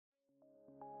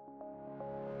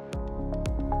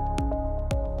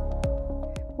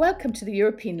Welcome to the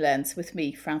European Lens with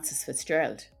me, Frances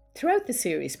Fitzgerald. Throughout the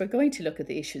series, we're going to look at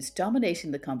the issues dominating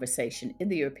the conversation in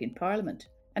the European Parliament,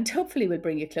 and hopefully we'll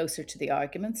bring you closer to the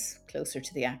arguments, closer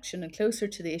to the action, and closer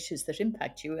to the issues that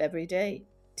impact you every day.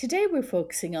 Today we're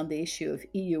focusing on the issue of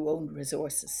EU-owned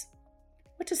resources.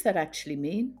 What does that actually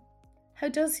mean? How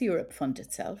does Europe fund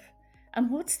itself? And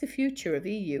what's the future of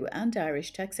EU and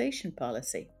Irish taxation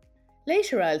policy?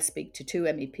 Later I'll speak to two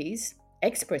MEPs,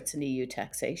 experts in EU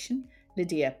taxation,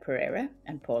 Lidia Pereira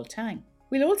and Tang.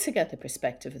 We'll also get the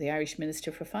perspective of the Irish Minister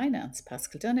for Finance,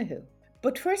 Paschal Donohoe.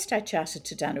 But first I chatted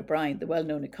to Dan O'Brien, the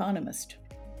well-known economist.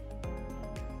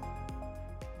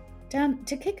 Dan,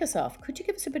 to kick us off, could you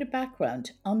give us a bit of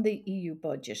background on the EU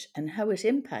budget and how it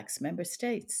impacts member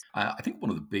states? I think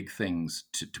one of the big things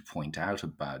to point out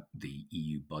about the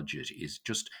EU budget is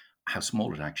just how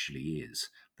small it actually is.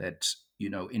 That,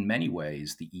 in many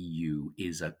ways, the EU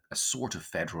is a sort of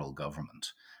federal government.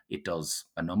 It does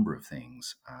a number of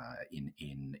things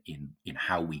in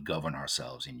how we govern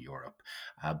ourselves in Europe.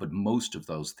 But most of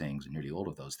those things, nearly all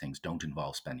of those things, don't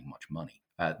involve spending much money.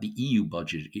 The EU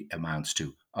budget amounts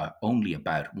to only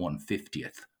about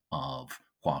 1/50th of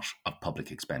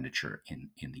public expenditure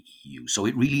in the EU. So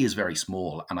it really is very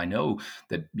small. And I know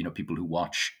that, people who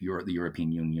watch the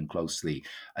European Union closely,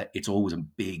 it's always a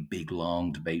big,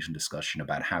 long debate and discussion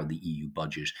about how the EU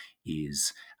budget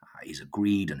is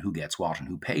agreed and who gets what and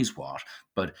who pays what.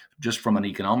 But just from an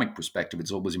economic perspective,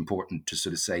 it's always important to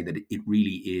sort of say that it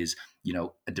really is,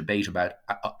 a debate about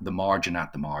the margin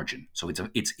at the margin. So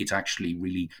it's actually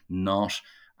really not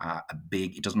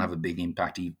it doesn't have a big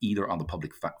impact either on the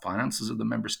public finances of the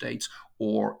member states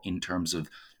or in terms of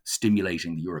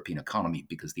stimulating the European economy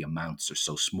because the amounts are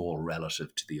so small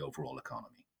relative to the overall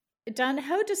economy. Dan,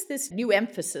 how does this new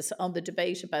emphasis on the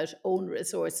debate about own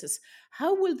resources,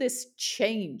 how will this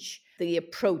change the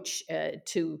approach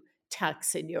to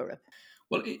tax in Europe?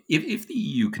 Well, if the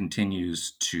EU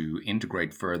continues to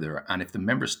integrate further and if the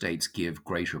member states give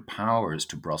greater powers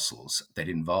to Brussels that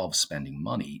involve spending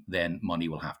money, then money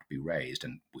will have to be raised.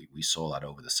 And we saw that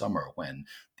over the summer when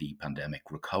the Pandemic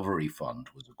Recovery Fund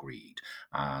was agreed.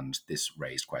 And this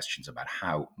raised questions about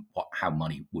how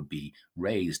money would be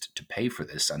raised to pay for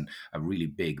this. And a really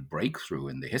big breakthrough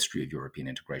in the history of European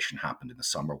integration happened in the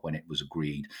summer when it was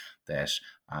agreed that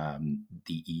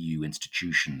the EU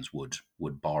institutions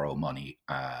would borrow money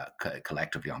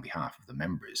collectively on behalf of the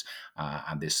members,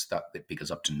 because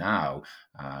up to now,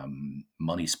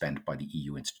 money spent by the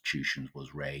EU institutions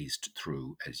was raised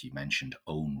through, as you mentioned,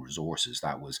 own resources.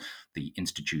 That was the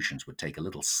institutions would take a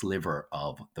little sliver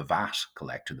of the VAT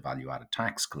collected, the value-added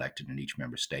tax collected in each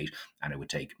member state, and it would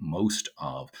take most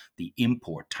of the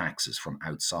import taxes from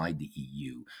outside the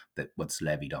EU that what's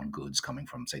levied on goods coming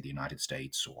from, say, the United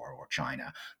States or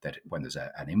China. That when there's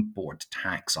an import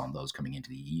tax on those coming into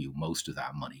the EU, most of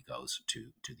that money goes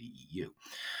to the EU.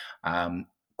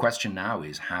 Question now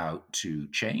is how to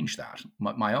change that.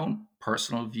 My own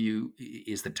personal view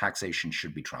is that taxation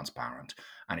should be transparent,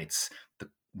 and it's the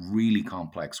really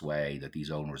complex way that these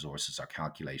own resources are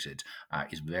calculated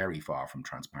is very far from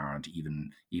transparent.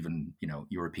 Even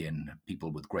European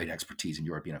people with great expertise in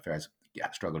European affairs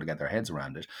struggle to get their heads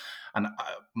around it. And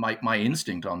my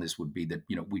instinct on this would be that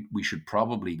we should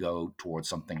probably go towards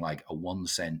something like a 1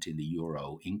 cent in the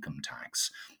euro income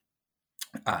tax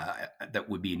that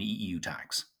would be an EU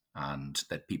tax. And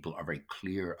that people are very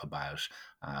clear about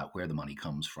where the money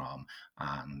comes from,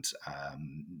 and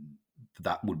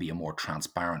that would be a more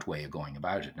transparent way of going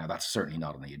about it. Now, that's certainly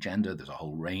not on the agenda. There's a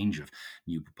whole range of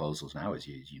new proposals now, as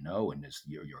you know, and as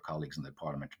your colleagues in the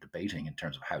Parliament are debating in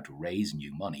terms of how to raise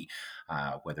new money,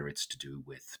 whether it's to do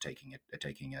with taking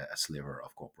a sliver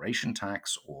of corporation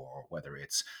tax or whether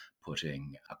it's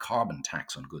putting a carbon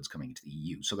tax on goods coming into the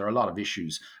EU. So there are a lot of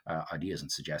issues, ideas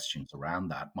and suggestions around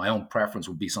that. My own preference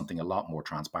would be something a lot more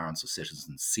transparent so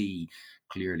citizens see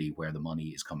clearly where the money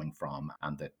is coming from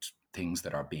and that things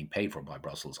that are being paid for by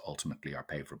Brussels ultimately are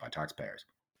paid for by taxpayers.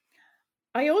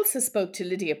 I also spoke to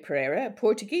Lidia Pereira, a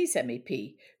Portuguese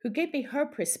MEP, who gave me her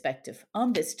perspective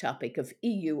on this topic of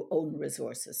EU own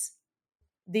resources.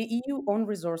 The EU own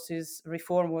resources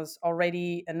reform was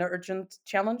already an urgent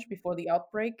challenge before the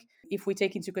outbreak. If we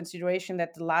take into consideration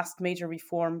that the last major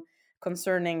reform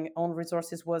concerning own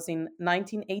resources was in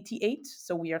 1988,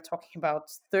 so we are talking about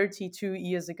 32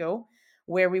 years ago,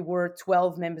 where we were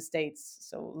 12 member states,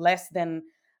 so less than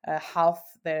half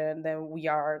than we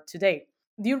are today.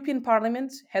 The European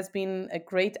Parliament has been a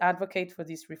great advocate for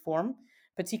this reform,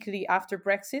 particularly after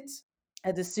Brexit.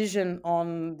 A decision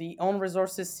on the own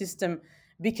resources system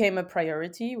became a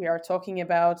priority. We are talking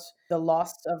about the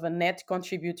loss of a net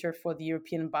contributor for the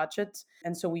European budget.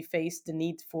 And so we faced the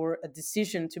need for a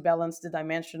decision to balance the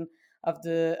dimension of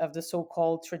the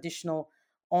so-called traditional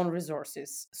own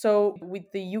resources. So with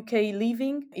the UK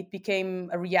leaving, it became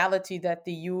a reality that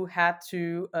the EU had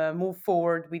to move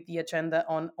forward with the agenda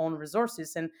on own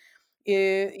resources. And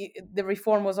the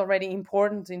reform was already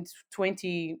important in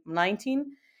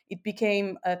 2019. It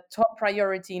became a top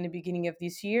priority in the beginning of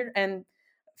this year. And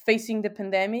facing the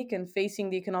pandemic and facing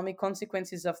the economic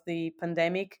consequences of the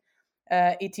pandemic,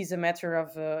 it is a matter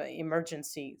of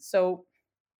emergency. So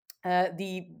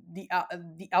the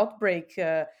outbreak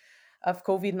of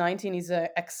COVID-19 is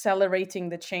accelerating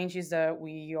the changes that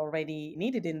we already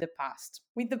needed in the past.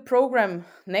 With the program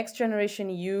Next Generation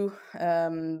EU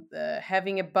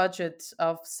having a budget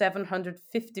of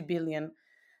 750 billion,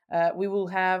 we will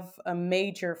have a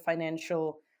major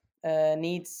financial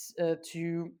needs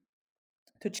to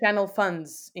channel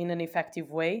funds in an effective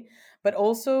way, but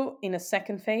also in a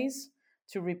second phase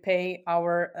to repay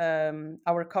our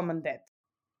common debt.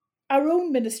 Our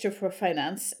own Minister for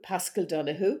Finance, Paschal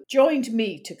Donohoe, joined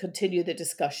me to continue the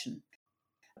discussion.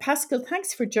 Paschal,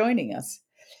 thanks for joining us.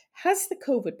 Has the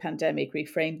COVID pandemic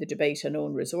reframed the debate on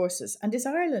own resources, and is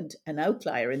Ireland an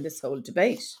outlier in this whole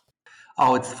debate?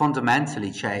 Oh, it's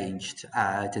fundamentally changed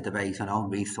the debate on own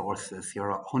resources.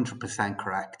 You're 100%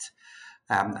 correct.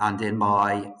 And in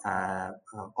my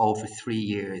over 3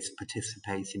 years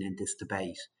participating in this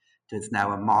debate, there's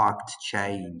now a marked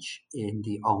change in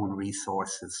the own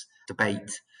resources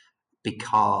debate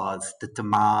because the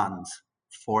demand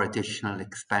for additional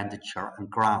expenditure and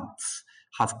grants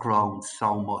has grown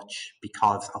so much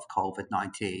because of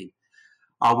COVID-19.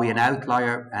 Are we an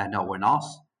outlier? No, we're not.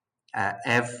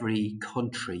 Every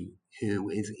country who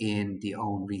is in the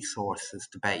own resources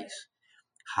debate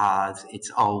has its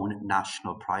own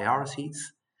national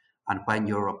priorities. And when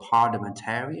you're a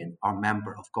parliamentarian or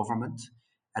member of government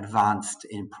advanced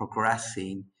in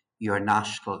progressing your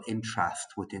national interest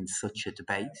within such a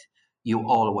debate, you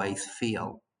always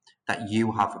feel that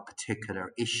you have a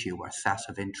particular issue or set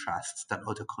of interests that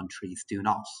other countries do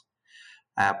not.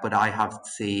 But I have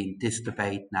seen this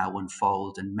debate now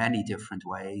unfold in many different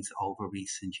ways over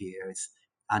recent years,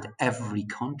 and every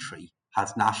country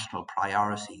has national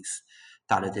priorities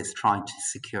that it is trying to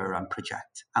secure and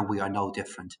project, and we are no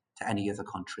different to any other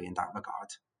country in that regard.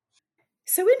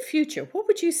 So, in future, what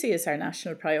would you see as our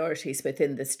national priorities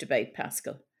within this debate,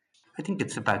 Paschal? I think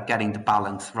it's about getting the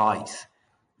balance right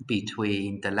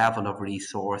between the level of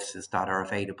resources that are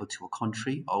available to a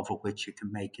country over which it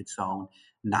can make its own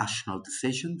national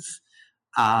decisions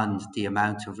and the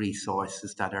amount of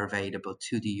resources that are available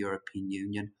to the European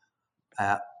Union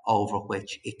over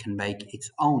which it can make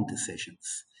its own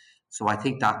decisions. So I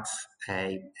think that's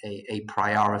a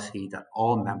priority that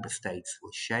all member states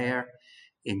will share.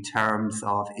 In terms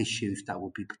of issues that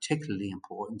will be particularly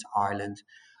important to Ireland,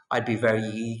 I'd be very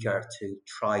eager to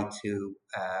try to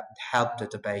help the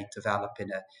debate develop in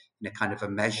a kind of a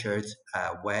measured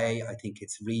way. I think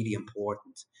it's really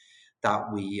important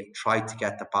that we try to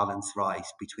get the balance right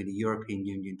between a European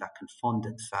Union that can fund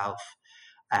itself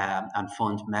and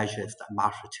fund measures that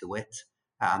matter to it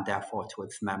and therefore to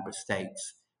its member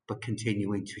states, but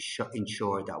continuing to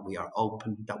ensure that we are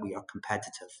open, that we are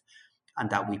competitive, and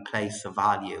that we place a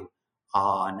value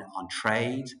on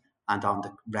trade and on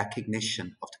the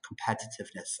recognition of the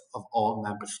competitiveness of all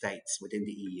member states within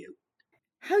the EU.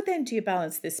 How then do you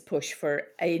balance this push for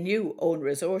a new own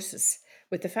resources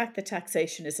with the fact that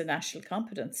taxation is a national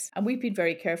competence? And we've been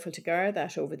very careful to guard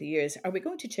that over the years. Are we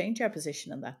going to change our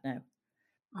position on that now?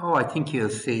 Oh, I think you'll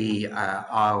see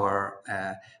our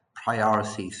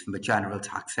priorities from a general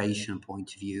taxation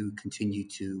point of view continue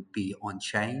to be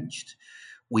unchanged.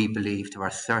 We believe there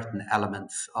are certain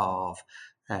elements of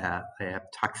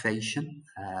taxation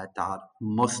that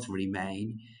must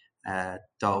remain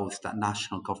those that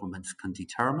national governments can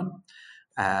determine.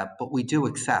 But we do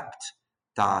accept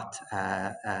that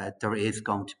there is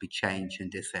going to be change in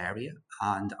this area,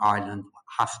 and Ireland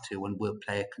has to and will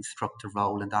play a constructive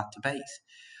role in that debate.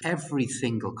 Every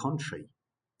single country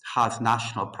has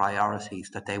national priorities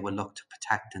that they will look to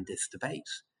protect in this debate.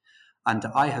 And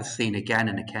I have seen again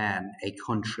and again a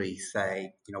country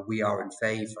say, we are in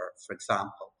favour, for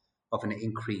example, of an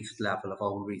increased level of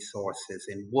own resources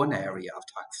in one area of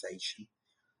taxation.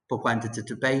 But when the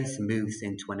debate moves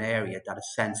into an area that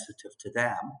is sensitive to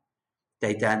them,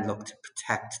 they then look to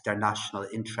protect their national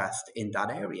interest in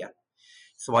that area.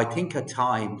 So I think at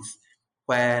times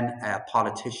when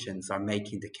politicians are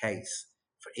making the case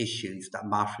for issues that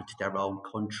matter to their own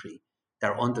country,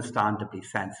 they're understandably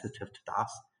sensitive to that,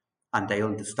 and they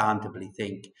understandably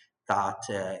think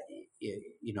that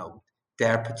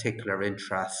their particular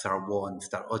interests are ones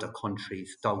that other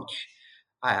countries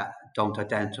don't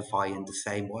identify in the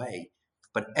same way.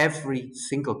 But every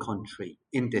single country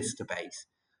in this debate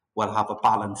will have a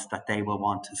balance that they will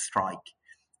want to strike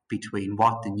between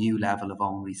what the new level of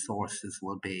own resources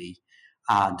will be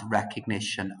and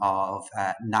recognition of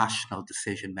national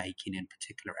decision making in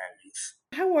particular areas.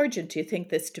 How urgent do you think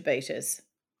this debate is?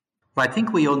 Well, I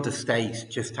think we understate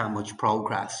just how much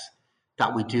progress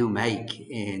that we do make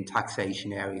in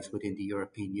taxation areas within the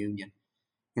European Union.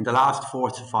 In the last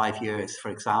 4 to 5 years, for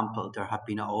example, there have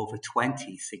been over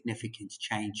 20 significant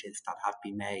changes that have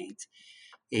been made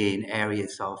in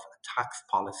areas of tax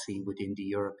policy within the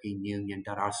European Union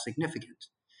that are significant.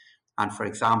 And for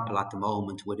example, at the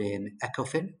moment within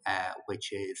ECOFIN,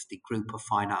 which is the group of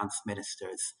finance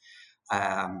ministers,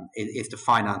 is the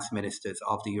finance ministers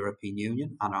of the European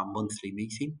Union on our monthly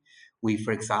meeting. We,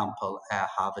 for example,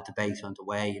 have a debate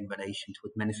underway in relation to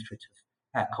administrative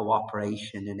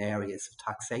cooperation in areas of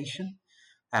taxation.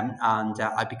 And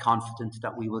I'd be confident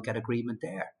that we will get agreement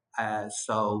there.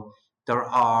 So there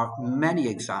are many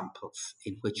examples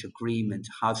in which agreement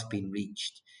has been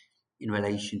reached in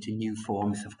relation to new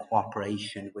forms of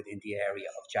cooperation within the area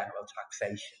of general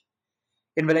taxation.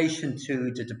 In relation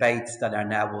to the debates that are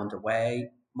now underway,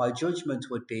 my judgment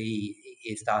would be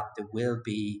is that it will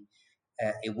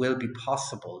be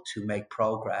possible to make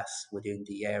progress within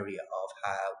the area of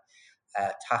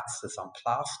how taxes on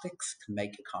plastics can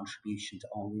make a contribution to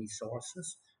own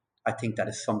resources. I think that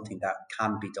is something that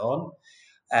can be done.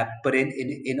 But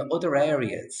in other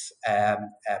areas,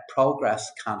 progress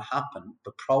can happen,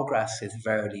 but progress is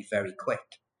very, very quick.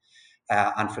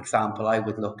 And for example, I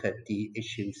would look at the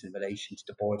issues in relation to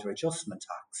the border adjustment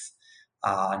tax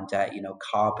and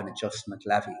carbon adjustment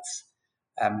levies.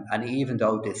 And even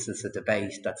though this is a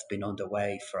debate that's been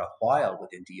underway for a while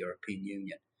within the European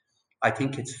Union, I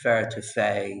think it's fair to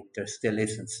say there still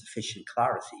isn't sufficient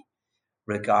clarity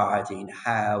regarding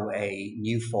how a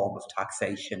new form of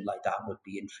taxation like that would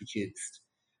be introduced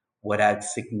without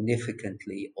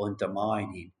significantly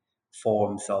undermining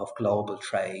forms of global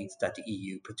trade that the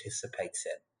EU participates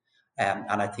in.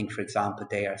 And I think, for example,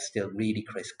 they are still really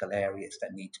critical areas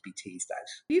that need to be teased out.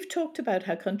 You've talked about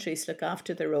how countries look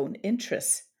after their own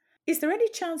interests. Is there any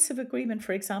chance of agreement,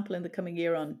 for example, in the coming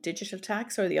year on digital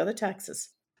tax or the other taxes?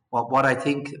 Well, what I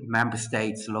think member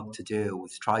states look to do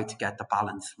is try to get the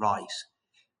balance right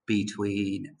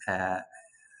between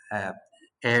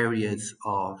areas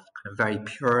of kind of very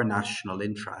pure national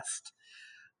interest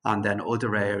and then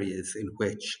other areas in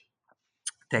which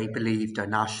they believe their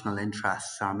national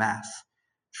interests are met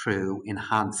through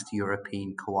enhanced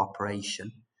European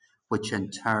cooperation, which in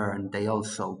turn they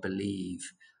also believe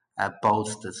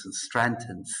bolsters and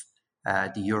strengthens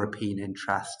the European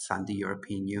interests and the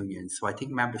European Union. So I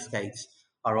think member states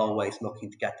are always looking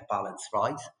to get the balance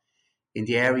right. In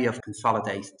the area of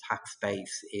consolidated tax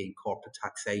base in corporate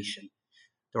taxation,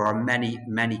 there are many,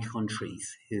 many countries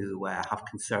who have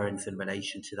concerns in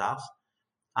relation to that.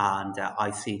 And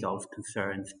I see those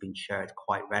concerns being shared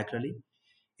quite regularly.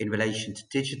 In relation to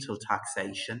digital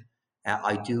taxation,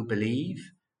 I do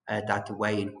believe that the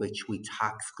way in which we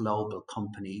tax global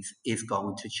companies is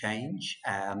going to change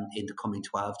in the coming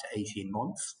 12 to 18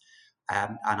 months.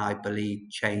 And I believe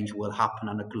change will happen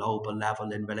on a global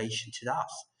level in relation to that.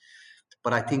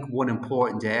 But I think one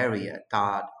important area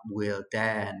that will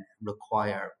then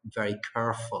require very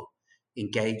careful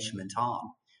engagement on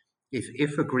is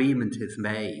if agreement is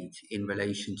made in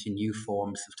relation to new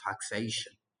forms of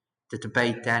taxation, the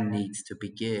debate then needs to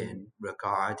begin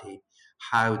regarding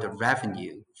how the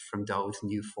revenue from those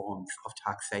new forms of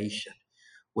taxation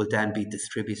will then be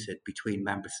distributed between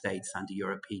member states and the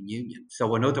European Union.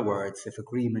 So in other words, if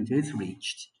agreement is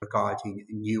reached regarding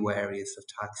new areas of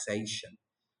taxation,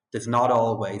 there's not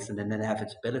always an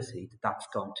inevitability that that's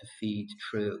going to feed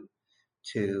through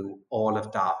to all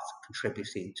of that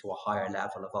contributing to a higher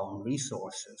level of own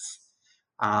resources.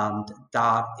 And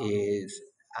that is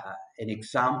an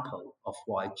example of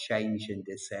why change in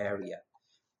this area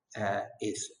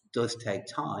does take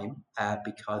time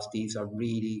because these are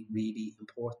really, really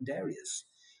important areas.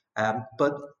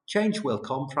 But change will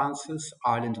come, Francis.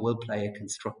 Ireland will play a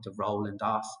constructive role in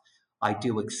that. I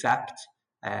do accept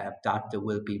that there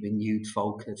will be renewed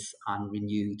focus and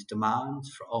renewed demand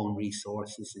for own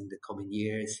resources in the coming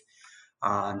years.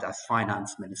 And as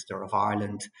Finance Minister of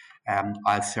Ireland,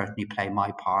 I'll certainly play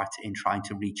my part in trying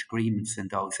to reach agreements in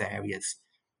those areas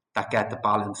that get the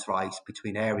balance right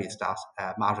between areas that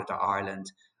matter to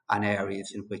Ireland and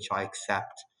areas in which I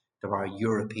accept there are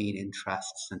European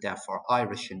interests and therefore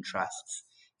Irish interests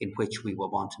in which we will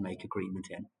want to make agreement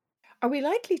in. Are we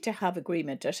likely to have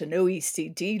agreement at an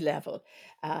OECD level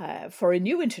for a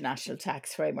new international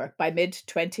tax framework by mid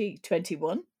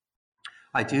 2021?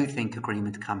 I do think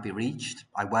agreement can be reached.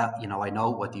 I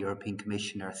know what the European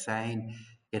Commission are saying.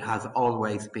 It has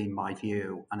always been my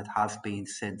view, and it has been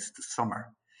since the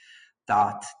summer,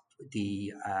 that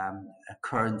the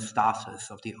current status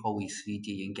of the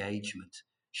OECD engagement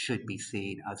should be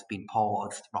seen as being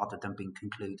paused rather than being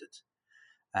concluded.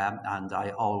 And I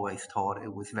always thought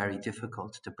it was very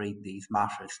difficult to bring these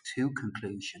matters to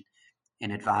conclusion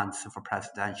in advance of a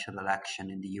presidential election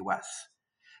in the US.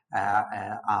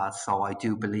 So I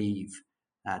do believe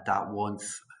that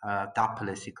once that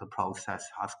political process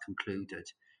has concluded,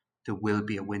 there will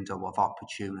be a window of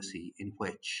opportunity in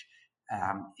which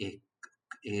it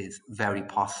is very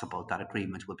possible that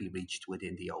agreement will be reached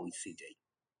within the OECD.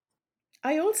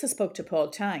 I also spoke to Paul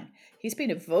Tang. He's been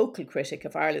a vocal critic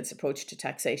of Ireland's approach to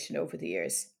taxation over the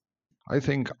years. I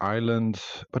think Ireland,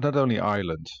 but not only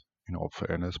Ireland, in all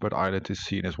fairness, but Ireland is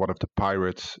seen as one of the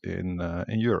pirates in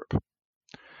Europe.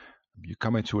 You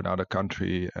come into another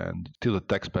country and steal the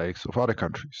tax base of other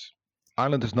countries.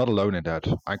 Ireland is not alone in that.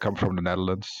 I come from the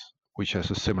Netherlands, which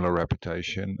has a similar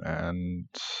reputation, and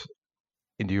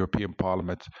in the European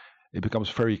Parliament, it becomes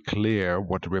very clear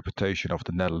what the reputation of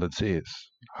the Netherlands is,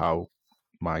 how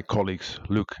my colleagues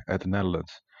look at the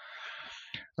Netherlands.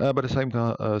 But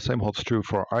the same holds true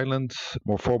for Ireland.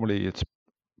 More formally, it's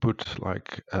put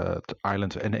like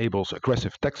Ireland enables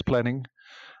aggressive tax planning.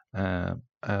 But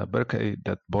okay,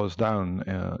 that boils down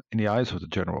in the eyes of the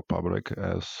general public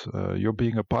as you're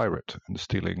being a pirate and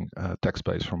stealing tax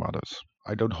base from others.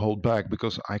 I don't hold back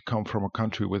because I come from a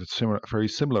country with a very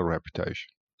similar reputation.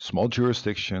 Small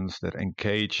jurisdictions that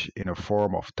engage in a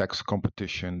form of tax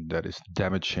competition that is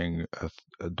damaging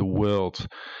the world.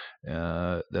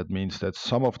 That means that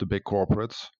some of the big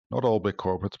corporates, not all big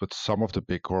corporates, but some of the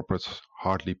big corporates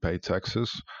hardly pay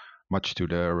taxes, much to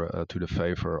the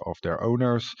favor of their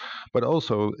owners. But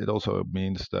also, it also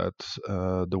means that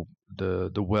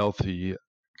the wealthy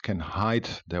can hide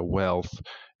their wealth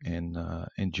in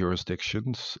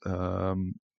jurisdictions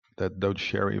that don't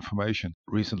share information.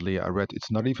 Recently, I read it's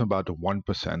not even about the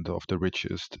 1% of the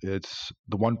richest; it's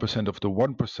the 1% of the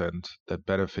 1% that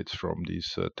benefits from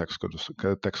these tax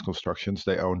constructions.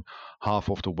 They own half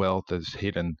of the wealth that is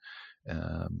hidden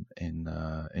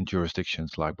in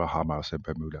jurisdictions like Bahamas and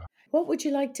Bermuda. What would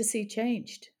you like to see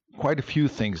changed? Quite a few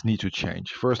things need to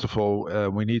change. First of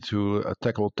all, we need to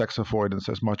tackle tax avoidance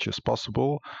as much as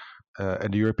possible.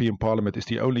 And the European Parliament is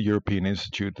the only European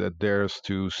institute that dares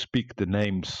to speak the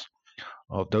names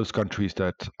of those countries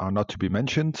that are not to be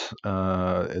mentioned.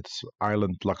 It's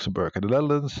Ireland, Luxembourg, and the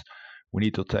Netherlands. We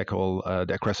need to tackle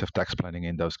the aggressive tax planning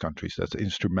in those countries. That's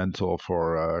instrumental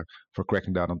for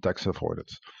cracking down on tax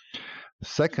avoidance.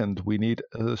 Second, we need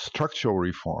a structural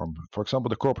reform. For example,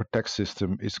 the corporate tax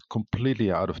system is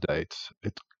completely out of date.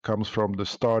 It comes from the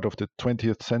start of the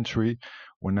 20th century.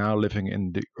 We're now living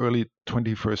in the early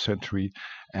 21st century,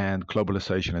 and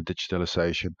globalization and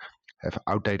digitalization have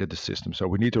outdated the system. So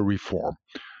we need a reform.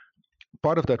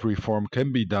 Part of that reform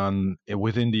can be done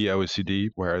within the OECD,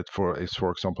 where it's,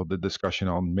 for example, the discussion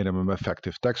on minimum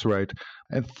effective tax rate.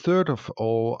 And third of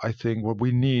all, I think what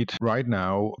we need right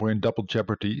now, we're in double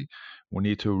jeopardy. We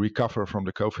need to recover from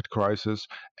the COVID crisis,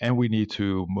 and we need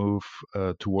to move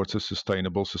towards a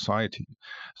sustainable society.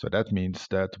 So that means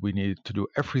that we need to do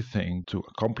everything to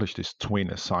accomplish this twin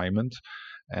assignment,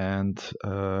 and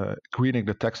greening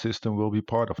the tax system will be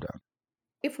part of that.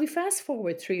 If we fast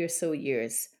forward 3 or so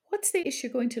years, what's the issue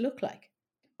going to look like?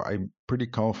 I'm pretty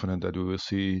confident that we will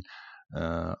see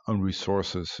own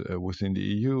resources within the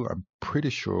EU. I'm pretty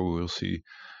sure we will see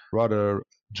rather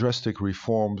drastic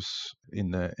reforms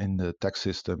in the tax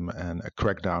system and a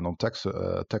crackdown on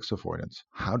tax avoidance.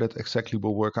 How that exactly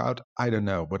will work out, I don't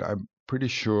know, but I'm pretty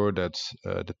sure that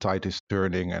the tide is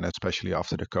turning, and especially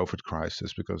after the COVID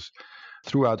crisis, because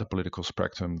throughout the political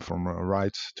spectrum, from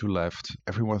right to left,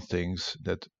 everyone thinks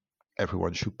that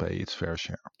everyone should pay its fair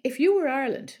share. If you were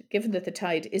Ireland, given that the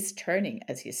tide is turning,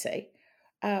 as you say,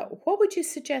 what would you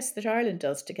suggest that Ireland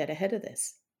does to get ahead of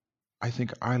this? I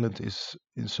think Ireland is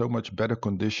in so much better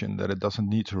condition that it doesn't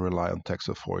need to rely on tax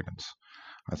avoidance.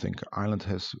 I think Ireland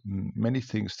has many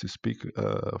things to speak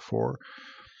for.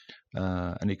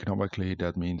 And economically,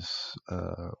 that means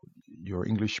you're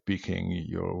English speaking,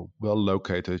 you're well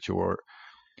located,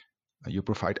 you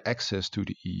provide access to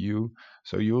the EU,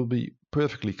 so you will be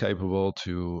perfectly capable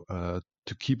to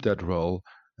keep that role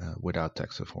without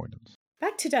tax avoidance.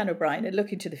 Back to Dan O'Brien and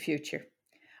looking to the future.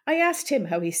 I asked him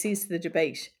how he sees the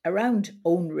debate around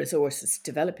own resources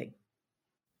developing.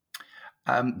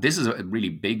 This is a really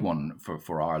big one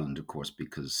for Ireland, of course,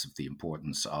 because of the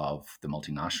importance of the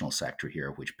multinational sector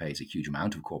here, which pays a huge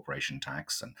amount of corporation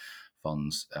tax and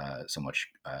funds so much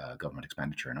government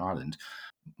expenditure in Ireland.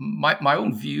 My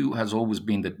own view has always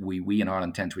been that we in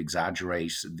Ireland tend to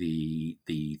exaggerate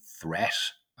the threat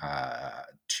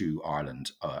to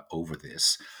Ireland over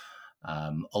this.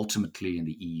 Ultimately, in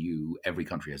the EU, every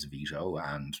country has a veto,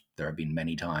 and there have been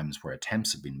many times where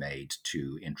attempts have been made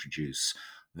to introduce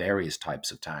various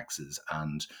types of taxes.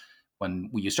 And when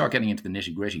you start getting into the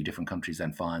nitty gritty, different countries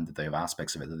then find that they have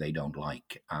aspects of it that they don't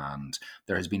like. And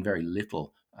there has been very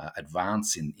little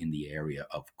advance in the area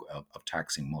of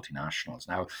taxing multinationals.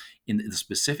 Now, in the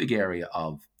specific area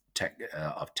of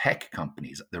tech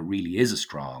companies, there really is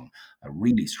a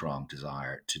really strong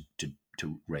desire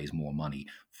to raise more money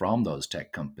from those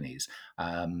tech companies.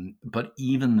 But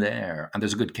even there, and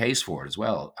there's a good case for it as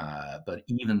well. But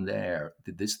even there,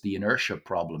 the inertia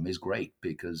problem is great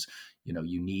because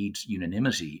you need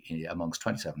unanimity amongst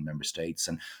 27 member states,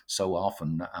 and so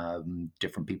often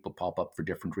different people pop up for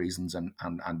different reasons and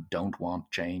don't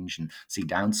want change and see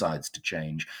downsides to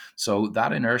change. So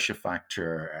that inertia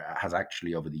factor has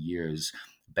actually over the years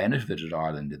benefited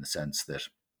Ireland in the sense that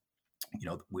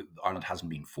Ireland hasn't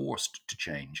been forced to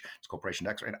change its corporation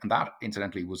tax rate. And that,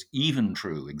 incidentally, was even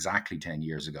true exactly 10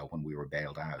 years ago when we were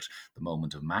bailed out, the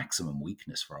moment of maximum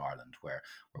weakness for Ireland, where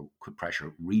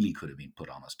pressure really could have been put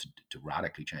on us to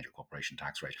radically change our corporation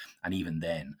tax rate. And even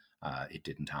then, it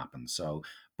didn't happen. So,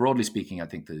 broadly speaking, I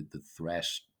think the threat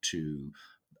to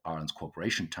Ireland's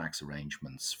corporation tax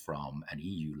arrangements from an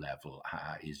EU level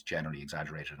is generally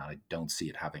exaggerated, and I don't see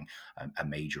it having a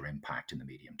major impact in the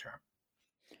medium term.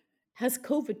 Has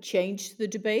COVID changed the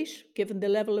debate, given the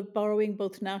level of borrowing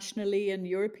both nationally and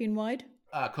European wide?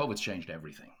 COVID's changed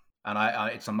everything, and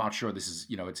I'm not sure this is,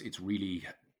 it's really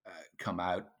come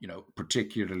out,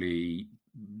 particularly,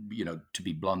 to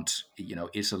be blunt,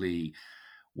 Italy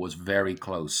was very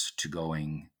close to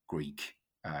going Greek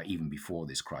even before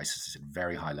this crisis. It's at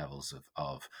very high levels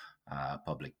of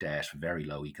public debt, very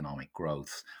low economic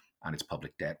growth, and its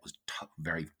public debt was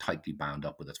very tightly bound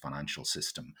up with its financial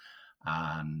system.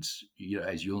 And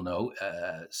as you'll know,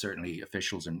 certainly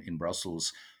officials in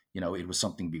Brussels, it was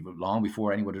something long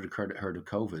before anyone had heard of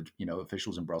COVID.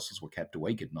 Officials in Brussels were kept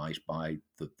awake at night by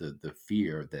the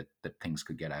fear that things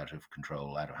could get out of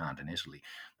control, out of hand in Italy.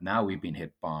 Now we've been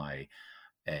hit by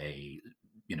a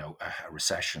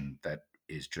recession that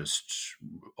is just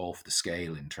off the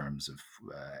scale in terms of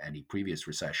any previous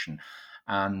recession.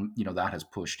 And that has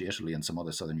pushed Italy and some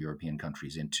other southern European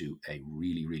countries into a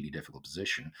really, really difficult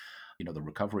position. The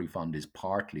recovery fund is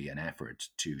partly an effort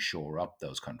to shore up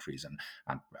those countries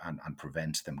and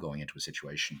prevent them going into a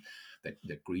situation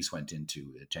that Greece went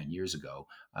into 10 years ago.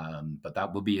 But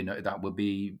that will be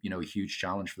a huge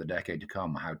challenge for the decade to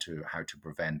come. How to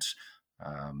prevent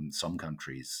some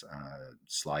countries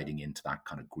sliding into that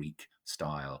kind of Greek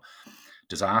style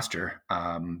disaster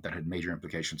that had major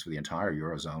implications for the entire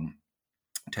Eurozone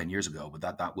 10 years ago.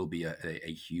 But that will be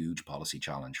a huge policy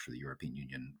challenge for the European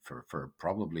Union for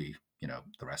probably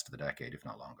the rest of the decade, if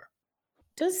not longer.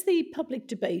 Does the public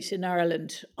debate in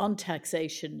Ireland on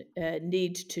taxation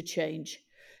need to change?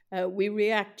 We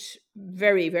react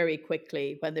very, very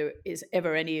quickly when there is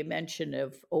ever any mention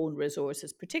of own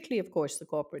resources, particularly, of course, the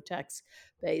corporate tax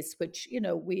base, which,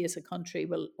 we as a country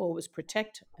will always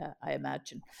protect, I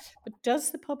imagine. But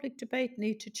does the public debate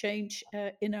need to change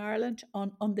in Ireland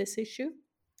on this issue?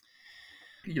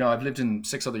 I've lived in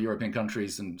 6 other European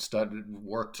countries and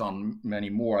worked on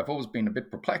many more. I've always been a bit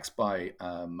perplexed by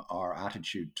our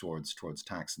attitude towards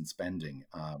tax and spending.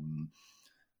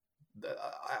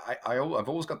 I've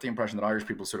always got the impression that Irish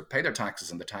people sort of pay their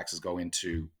taxes and the taxes go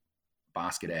into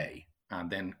basket A, and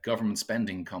then government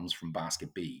spending comes from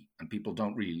basket B, and people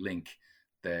don't really link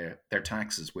their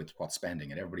taxes with what's spending,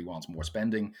 and everybody wants more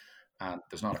spending, and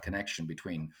there's not a connection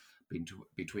between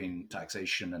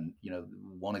taxation. And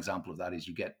one example of that is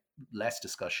you get less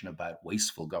discussion about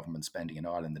wasteful government spending in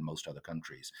Ireland than most other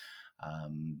countries.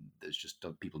 There's just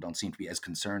people don't seem to be as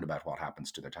concerned about what happens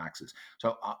to their taxes.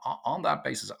 So on that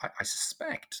basis, I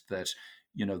suspect that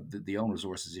the own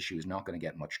resources issue is not going to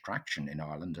get much traction in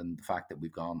Ireland, and the fact that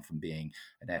we've gone from being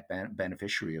a net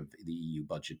beneficiary of the EU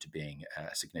budget to being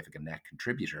a significant net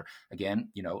contributor, again,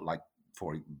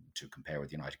 to compare with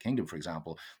the United Kingdom, for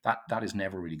example, that has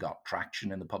never really got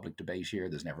traction in the public debate here.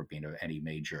 There's never been any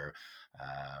major,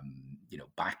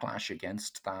 backlash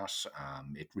against that.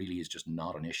 It really is just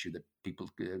not an issue that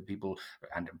people,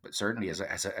 and certainly as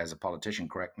a politician,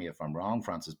 correct me if I'm wrong,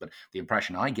 Francis, but the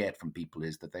impression I get from people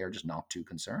is that they are just not too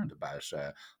concerned about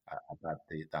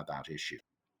that issue.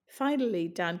 Finally,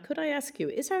 Dan, could I ask you,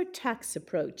 is our tax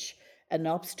approach an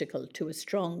obstacle to a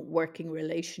strong working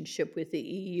relationship with the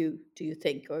EU, do you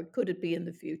think, or could it be in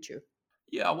the future?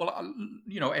 Yeah, well,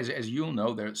 as you'll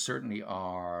know, there certainly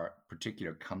are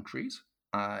particular countries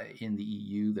in the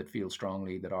EU that feel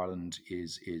strongly that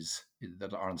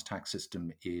that Ireland's tax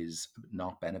system is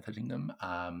not benefiting them.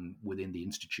 Within the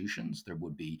institutions, there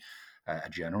would be a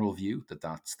general view that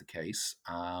that's the case,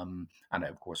 and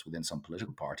of course, within some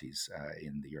political parties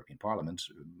in the European Parliament,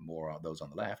 more those on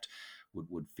the left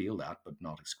would feel that, but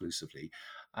not exclusively.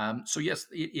 So yes,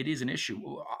 it is an issue.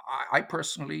 I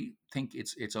personally think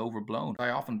it's overblown. I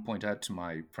often point out to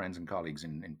my friends and colleagues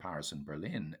in Paris and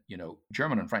Berlin,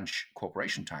 German and French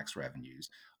corporation tax revenues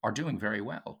are doing very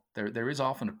well. There is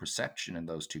often a perception in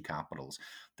those two capitals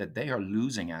that they are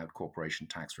losing out corporation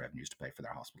tax revenues to pay for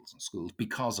their hospitals and schools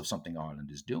because of something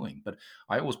Ireland is doing. But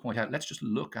I always point out, let's just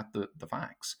look at the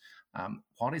facts.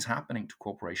 What is happening to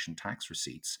corporation tax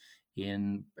receipts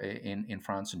in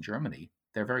France and Germany?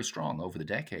 They're very strong over the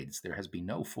decades. There has been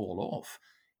no fall off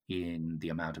in the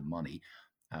amount of money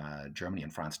Germany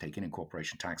and France take in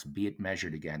corporation tax, be it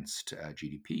measured against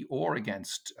GDP or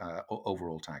against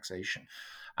overall taxation.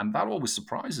 And that always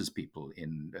surprises people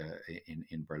in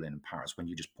Berlin and Paris when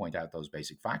you just point out those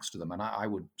basic facts to them. And I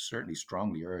would certainly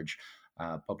strongly urge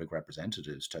public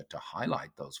representatives to highlight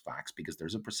those facts, because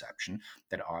there's a perception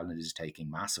that Ireland is taking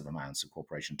massive amounts of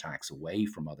corporation tax away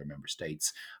from other member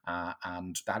states.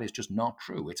 And that is just not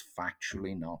true. It's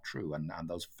factually not true. And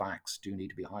those facts do need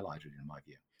to be highlighted, in my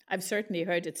view. I've certainly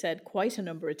heard it said quite a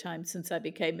number of times since I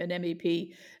became an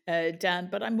MEP, Dan,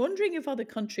 but I'm wondering if other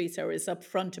countries are as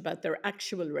upfront about their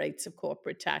actual rates of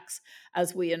corporate tax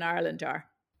as we in Ireland are.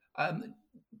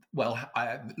 Well,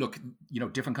 look,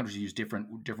 different countries use different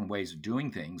ways of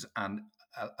doing things, and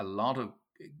a lot of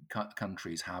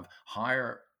countries have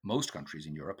higher. Most countries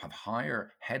in Europe have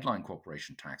higher headline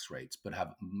corporation tax rates, but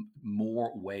have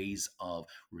more ways of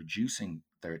reducing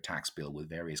their tax bill with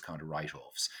various kind of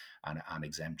write-offs and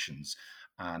exemptions,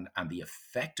 and the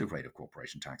effective rate of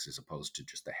corporation tax, as opposed to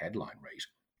just the headline rate,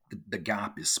 the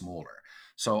gap is smaller.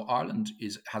 So Ireland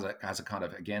has a kind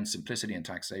of, again, simplicity in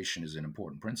taxation is an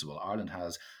important principle. Ireland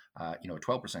has a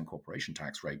 12% corporation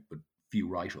tax rate, but few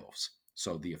write-offs.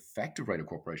 So the effective rate of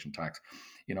corporation tax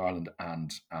in Ireland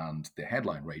and the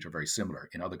headline rate are very similar.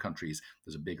 In other countries,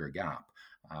 there's a bigger gap.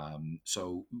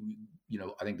 So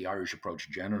I think the Irish approach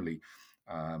generally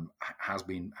has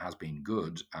been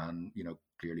good, and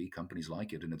clearly companies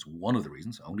like it, and it's one of the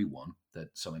reasons, only one, that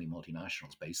so many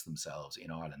multinationals base themselves in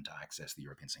Ireland to access the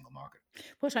European single market.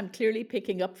 What I'm clearly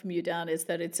picking up from you, Dan, is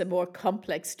that it's a more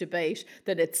complex debate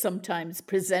than it's sometimes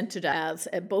presented as,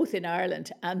 both in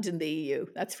Ireland and in the EU.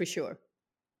 That's for sure.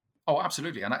 Oh,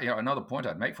 absolutely. And another point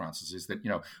I'd make, Francis, is that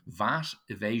VAT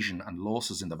evasion and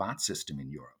losses in the VAT system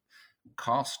in Europe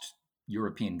cost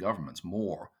European governments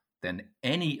more than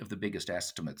any of the biggest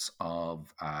estimates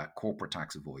of corporate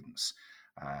tax avoidance.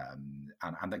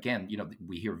 And again,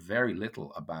 we hear very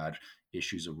little about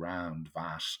issues around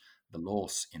VAT, the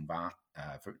loss in VAT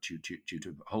due to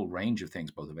a whole range of things,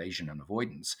 both evasion and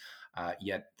avoidance.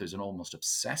 Yet there's an almost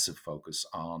obsessive focus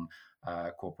on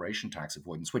corporation tax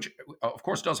avoidance, which of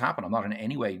course does happen. I'm not in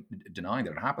any way denying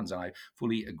that it happens. And I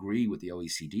fully agree with the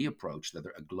OECD approach that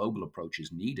a global approach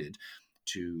is needed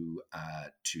to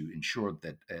ensure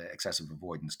that excessive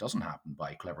avoidance doesn't happen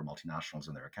by clever multinationals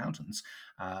and their accountants,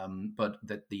 but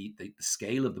that the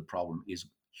scale of the problem is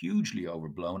hugely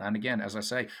overblown. And again, as I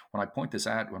say, when I point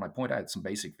out some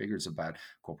basic figures about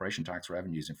corporation tax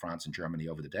revenues in France and Germany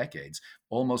over the decades,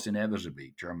 almost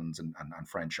inevitably Germans and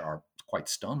French are quite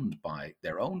stunned by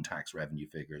their own tax revenue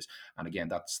figures. And again,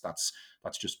 that's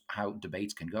just how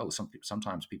debates can go.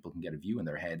 Sometimes people can get a view in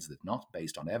their heads that's not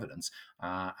based on evidence,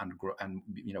 and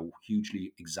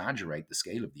hugely exaggerate the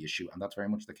scale of the issue. And that's very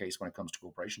much the case when it comes to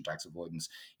corporation tax avoidance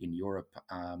in Europe,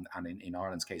 and in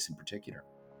Ireland's case in particular.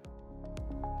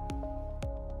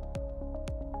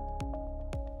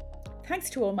 Thanks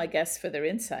to all my guests for their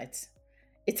insights.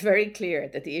 It's very clear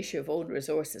that the issue of own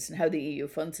resources and how the EU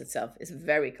funds itself is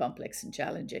very complex and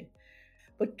challenging.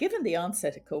 But given the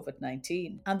onset of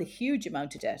COVID-19 and the huge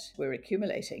amount of debt we're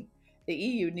accumulating, the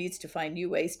EU needs to find new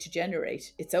ways to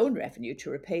generate its own revenue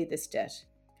to repay this debt.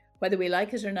 Whether we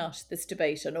like it or not, this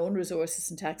debate on own resources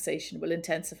and taxation will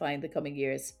intensify in the coming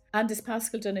years. And as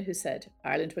Paschal Donohoe said,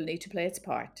 Ireland will need to play its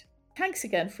part. Thanks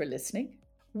again for listening.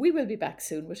 We will be back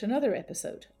soon with another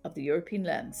episode of The European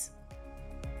Lens.